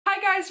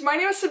Hi guys, my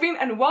name is Sabine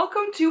and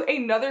welcome to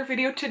another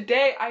video.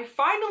 Today I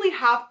finally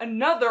have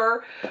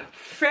another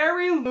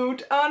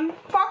Fairyloot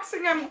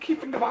unboxing. I'm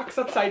keeping the box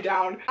upside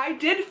down. I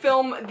did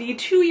film the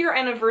 2-year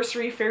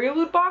anniversary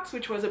Fairyloot box,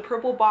 which was a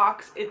purple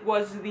box. It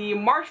was the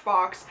March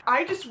box.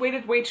 I just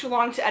waited way too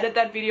long to edit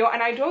that video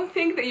and I don't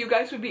think that you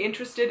guys would be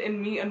interested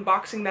in me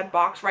unboxing that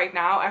box right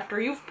now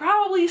after you've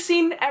probably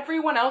seen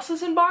everyone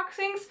else's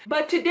unboxings.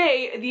 But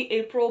today the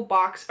April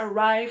box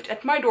arrived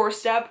at my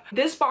doorstep.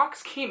 This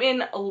box came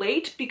in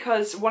late because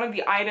one of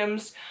the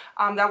items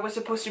that was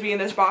supposed to be in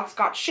this box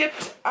got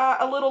shipped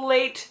a little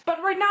late.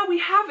 But right now we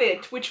have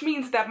it, which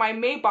means that my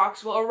May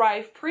box will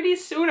arrive pretty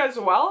soon as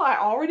well. I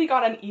already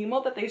got an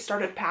email that they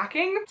started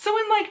packing. So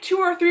in like 2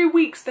 or 3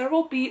 weeks there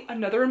will be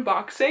another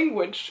unboxing,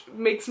 which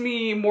makes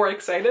me more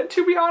excited,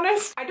 to be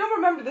honest. I don't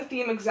remember the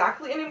theme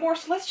exactly anymore,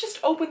 so let's just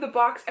open the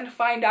box and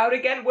find out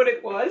again what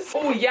it was.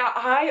 Oh yeah,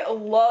 I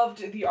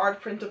loved the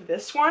art print of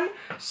this one,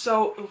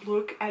 so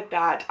look at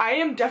that. I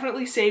am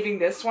definitely saving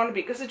this one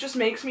because it just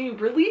makes me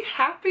really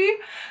happy.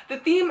 The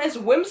theme is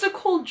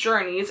whimsical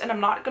journeys, and I'm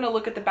not gonna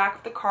look at the back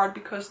of the card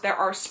because there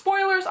are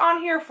spoilers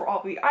on here for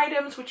all the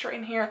items which are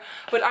in here,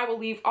 but I will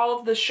leave all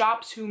of the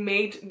shops who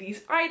made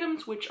these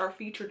items, which are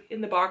featured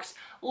in the box,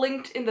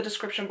 linked in the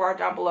description bar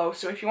down below.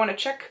 So if you want to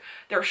check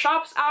their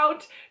shops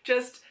out,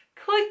 just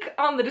click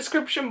on the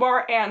description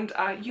bar and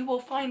you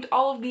will find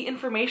all of the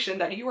information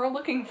that you are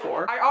looking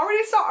for. I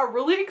already saw a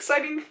really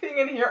exciting thing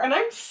in here and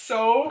I'm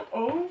so,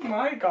 oh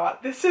my god,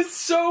 this is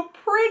so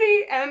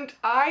pretty and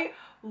I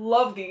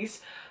love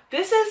these.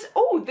 This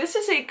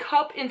is a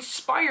cup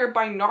inspired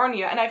by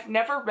Narnia, and I've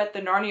never read the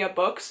Narnia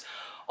books,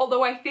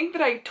 although I think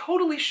that I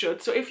totally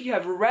should. So if you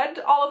have read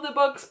all of the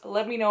books,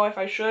 let me know if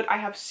I should. I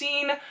have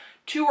seen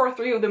 2 or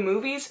 3 of the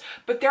movies,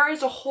 but there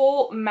is a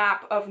whole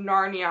map of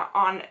Narnia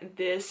on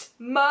this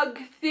mug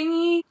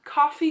thingy,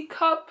 coffee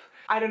cup.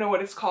 I don't know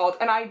what it's called,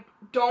 and I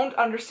don't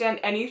understand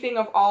anything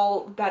of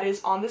all that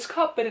is on this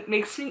cup, but it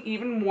makes me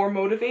even more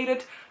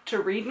motivated to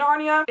read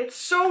Narnia. It's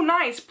so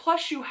nice,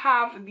 plus you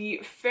have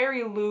the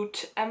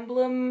Fairyloot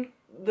emblem,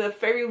 the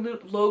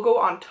Fairyloot logo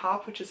on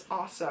top, which is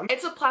awesome.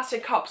 It's a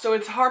plastic cup, so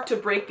it's hard to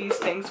break these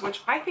things,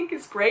 which I think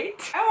is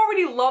great. I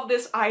already love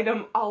this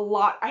item a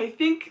lot. I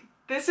think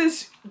this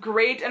is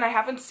great, and I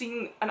haven't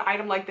seen an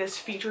item like this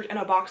featured in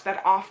a box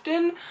that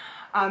often.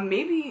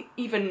 Maybe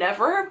even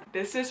never.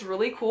 This is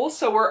really cool,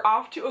 so we're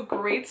off to a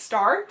great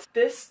start.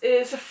 This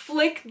is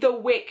Flick the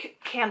Wick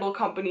candle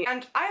company,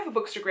 and I have a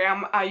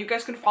bookstagram. You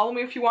guys can follow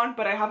me if you want,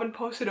 but I haven't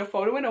posted a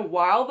photo in a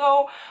while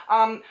though.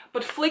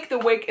 But Flick the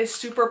Wick is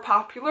super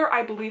popular.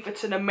 I believe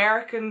it's an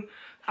American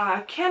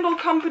candle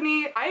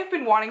company. I have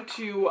been wanting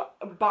to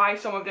buy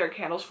some of their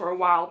candles for a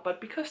while,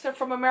 but because they're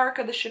from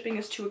America, the shipping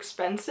is too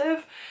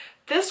expensive.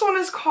 This one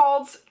is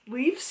called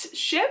Leaf's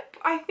Ship,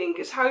 I think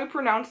is how you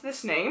pronounce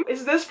this name.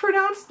 Is this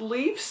pronounced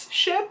Leaf's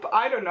Ship?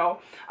 I don't know.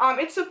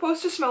 It's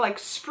supposed to smell like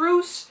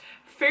spruce,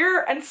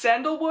 fir, and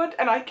sandalwood,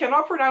 and I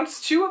cannot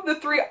pronounce 2 of the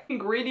 3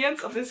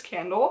 ingredients of this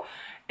candle.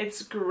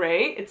 It's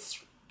gray,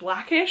 it's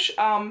blackish.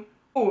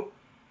 Ooh,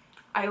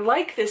 I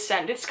like this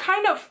scent. It's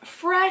kind of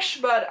fresh,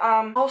 but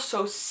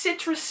also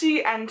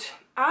citrusy, and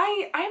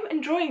I'm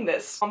enjoying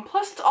this.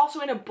 Plus it's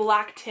also in a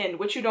black tin,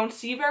 which you don't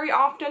see very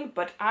often,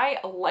 but I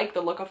like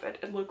the look of it.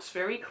 It looks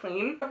very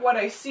clean. What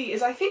I see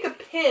is, I think, a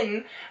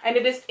pin, and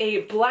it is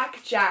a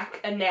blackjack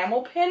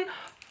enamel pin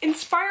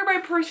inspired by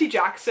Percy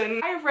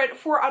Jackson. I have read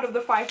 4 out of the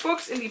 5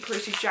 books in the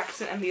Percy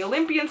Jackson and the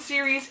Olympian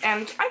series,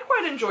 and I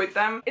quite enjoyed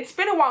them. It's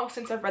been a while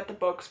since I've read the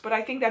books, but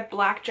I think that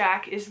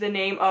blackjack is the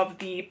name of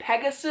the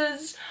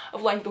Pegasus,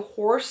 of like the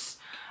horse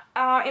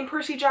in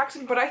Percy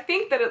Jackson, but I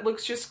think that it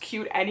looks just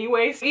cute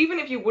anyways. Even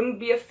if you wouldn't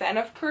be a fan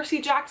of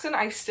Percy Jackson,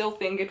 I still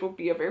think it would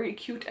be a very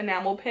cute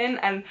enamel pin,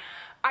 and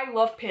I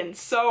love pins,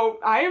 so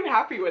I am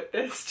happy with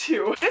this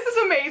too. This is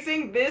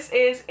amazing. This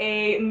is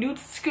a Newt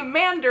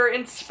Scamander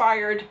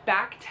inspired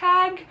back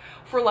tag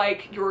for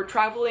like your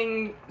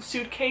traveling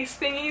suitcase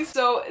thingies.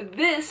 So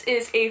this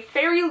is a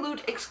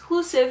Fairyloot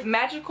exclusive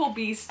magical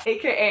beast,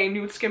 aka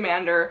Newt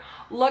Scamander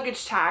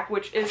luggage tag,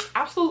 which is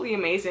absolutely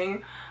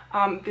amazing.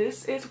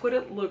 This is what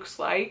it looks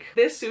like.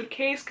 This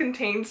suitcase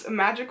contains a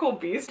magical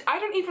beast. I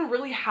don't even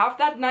really have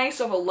that nice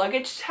of a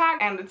luggage tag,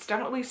 and it's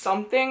definitely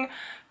something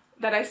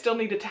that I still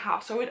needed to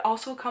have, so it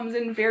also comes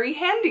in very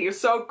handy.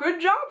 So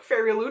good job,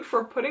 Fairyloot,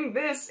 for putting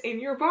this in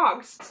your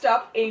box. Next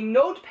up, a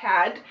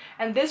notepad,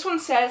 and this one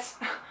says,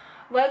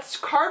 "Let's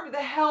carve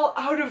the hell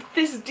out of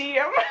this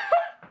DM."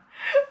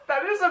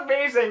 That is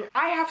amazing.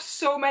 I have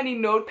so many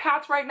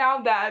notepads right now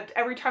that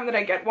every time that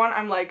I get one,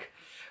 I'm like,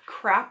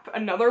 crap,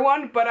 another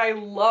one, but I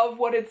love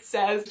what it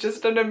says.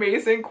 Just an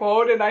amazing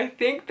quote, and I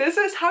think this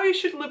is how you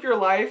should live your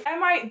life.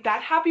 Am I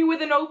that happy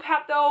with a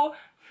notepad though?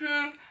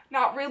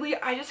 Not really.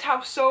 I just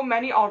have so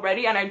many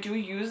already and I do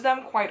use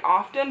them quite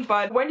often,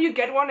 but when you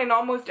get one in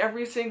almost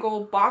every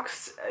single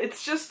box,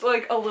 it's just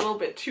like a little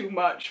bit too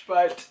much,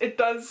 but it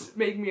does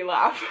make me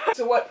laugh.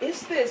 So what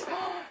is this?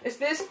 Is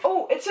this,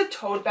 oh, it's a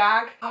tote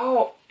bag.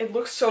 Oh, it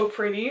looks so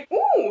pretty.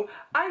 Ooh, Ooh,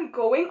 I'm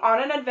going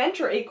on an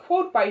adventure, a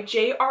quote by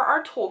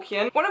J.R.R.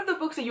 Tolkien. One of the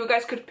books that you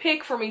guys could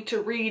pick for me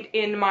to read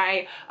in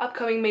my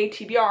upcoming May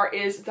TBR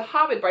is The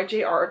Hobbit by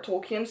J.R.R.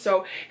 Tolkien.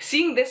 So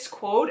seeing this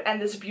quote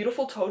and this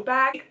beautiful tote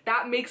bag,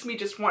 that makes me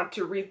just want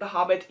to read The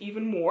Hobbit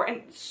even more, and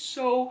it's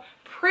so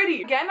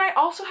pretty. Again, I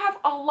also have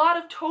a lot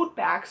of tote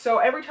bags, so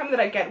every time that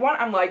I get one,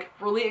 I'm like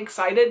really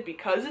excited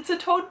because it's a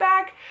tote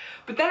bag,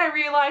 but then I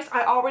realized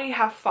I already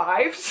have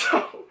 5,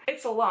 so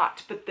it's a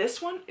lot. But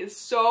this one is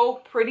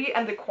so pretty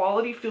and the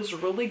quality feels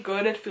really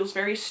good. It feels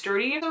very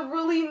sturdy. It's a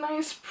really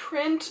nice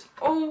print.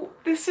 Oh,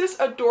 this is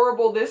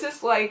adorable. This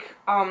is like,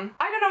 I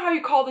don't know how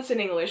you call this in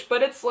English,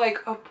 but it's like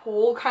a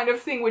poll kind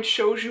of thing which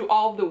shows you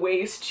all the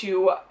ways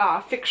to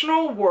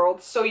fictional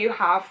worlds. So you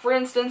have, for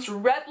instance,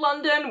 Red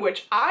London,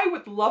 which I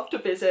would love to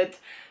visit.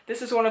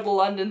 This is one of the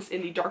Londons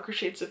in the Darker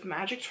Shades of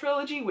Magic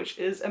trilogy, which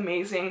is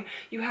amazing.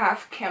 You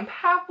have Camp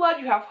Half-Blood,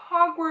 you have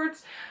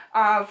Hogwarts,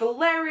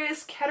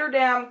 Valeris,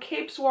 Ketterdam,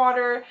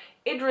 Capeswater,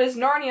 Idris,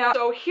 Narnia.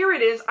 So here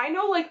it is. I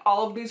know like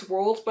all of these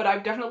worlds, but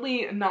I've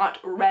definitely not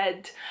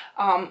read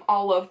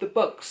all of the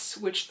books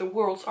which the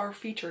worlds are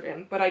featured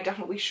in, but I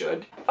definitely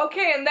should.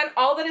 Okay, and then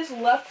all that is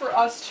left for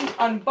us to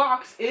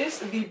unbox is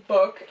the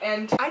book,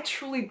 and I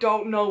truly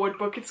don't know what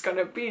book it's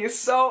gonna be,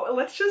 so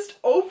let's just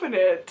open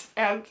it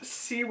and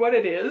see what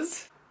it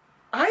is.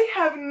 I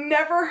have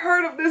never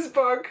heard of this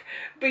book.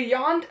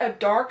 Beyond a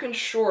Darkened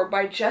Shore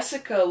by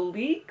Jessica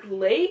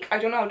Lake. I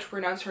don't know how to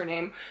pronounce her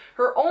name.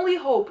 Her only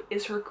hope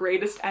is her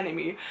greatest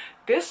enemy.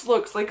 This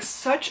looks like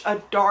such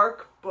a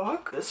dark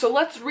book. So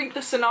let's read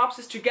the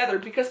synopsis together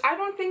because I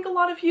don't think a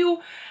lot of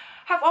you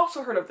have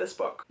also heard of this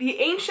book. The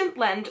ancient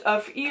land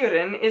of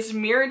Erin is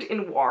mirrored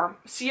in war.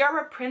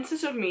 Ciara,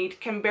 Princess of Mead,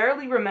 can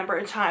barely remember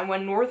a time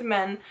when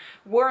Northmen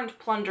weren't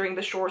plundering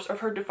the shores of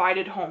her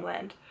divided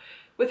homeland.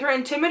 With her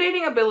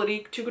intimidating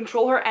ability to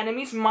control her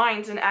enemies'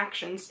 minds and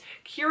actions,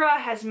 Kira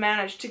has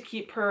managed to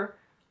keep her...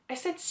 I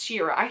said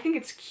Shira, I think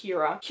it's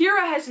Kira.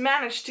 Kira has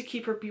managed to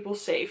keep her people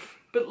safe.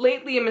 But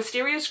lately a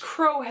mysterious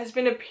crow has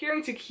been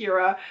appearing to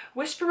Kira,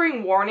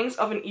 whispering warnings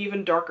of an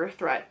even darker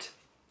threat.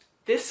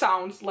 This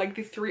sounds like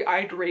the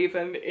three-eyed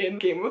raven in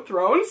Game of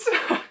Thrones.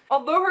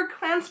 Although her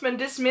clansmen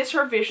dismiss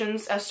her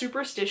visions as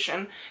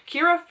superstition,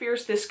 Kira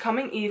fears this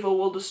coming evil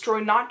will destroy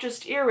not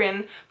just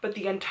Erin, but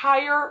the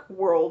entire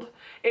world.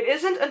 It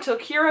isn't until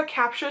Kira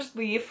captures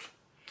Leif,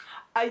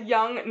 a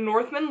young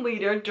Northman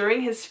leader,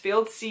 during his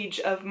failed siege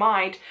of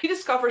Mind, she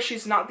discovers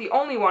she's not the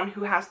only one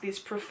who has these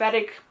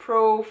prophetic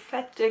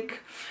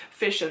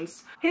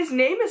visions. His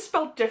name is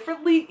spelled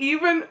differently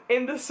even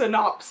in the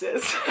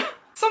synopsis.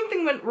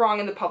 Something went wrong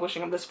in the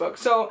publishing of this book.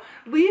 So,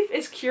 Leif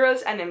is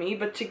Kira's enemy,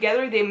 but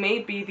together they may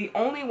be the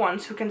only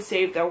ones who can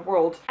save their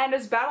world. And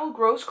as battle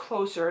grows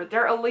closer,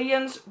 their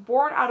alliance,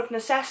 born out of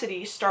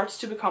necessity, starts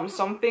to become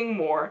something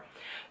more.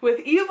 With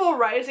evil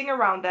rising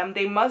around them,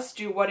 they must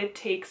do what it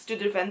takes to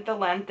defend the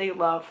land they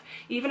love,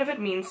 even if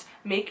it means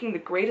making the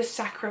greatest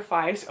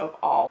sacrifice of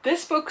all.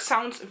 This book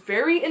sounds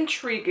very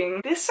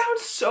intriguing. This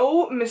sounds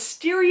so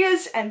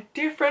mysterious and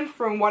different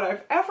from what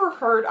I've ever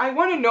heard. I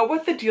want to know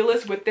what the deal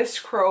is with this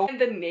crow and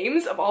the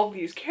names of all of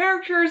these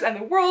characters and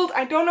the world.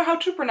 I don't know how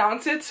to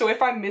pronounce it, so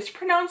if I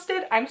mispronounced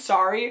it, I'm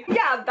sorry.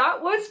 Yeah,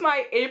 that was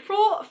my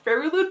April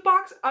Fairyloot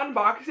box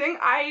unboxing.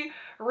 I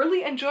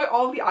really enjoy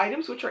all the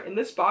items which are in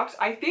this box.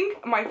 I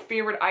think my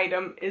favorite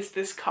item is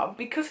this cup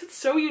because it's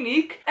so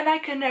unique and I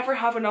can never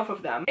have enough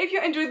of them. If you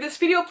enjoyed this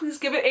video, please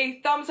give it a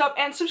thumbs up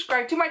and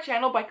subscribe to my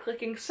channel by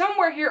clicking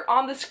somewhere here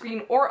on the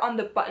screen or on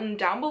the button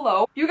down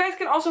below. You guys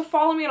can also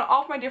follow me on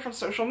all of my different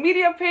social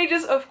media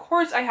pages. Of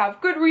course, I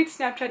have Goodreads,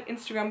 Snapchat,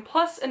 Instagram,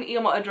 plus an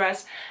email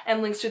address,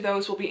 and links to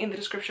those will be in the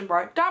description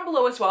bar down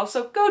below as well,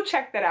 so go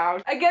check that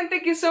out. Again,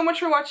 thank you so much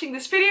for watching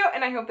this video,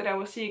 and I hope that I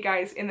will see you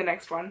guys in the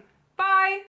next one. Bye!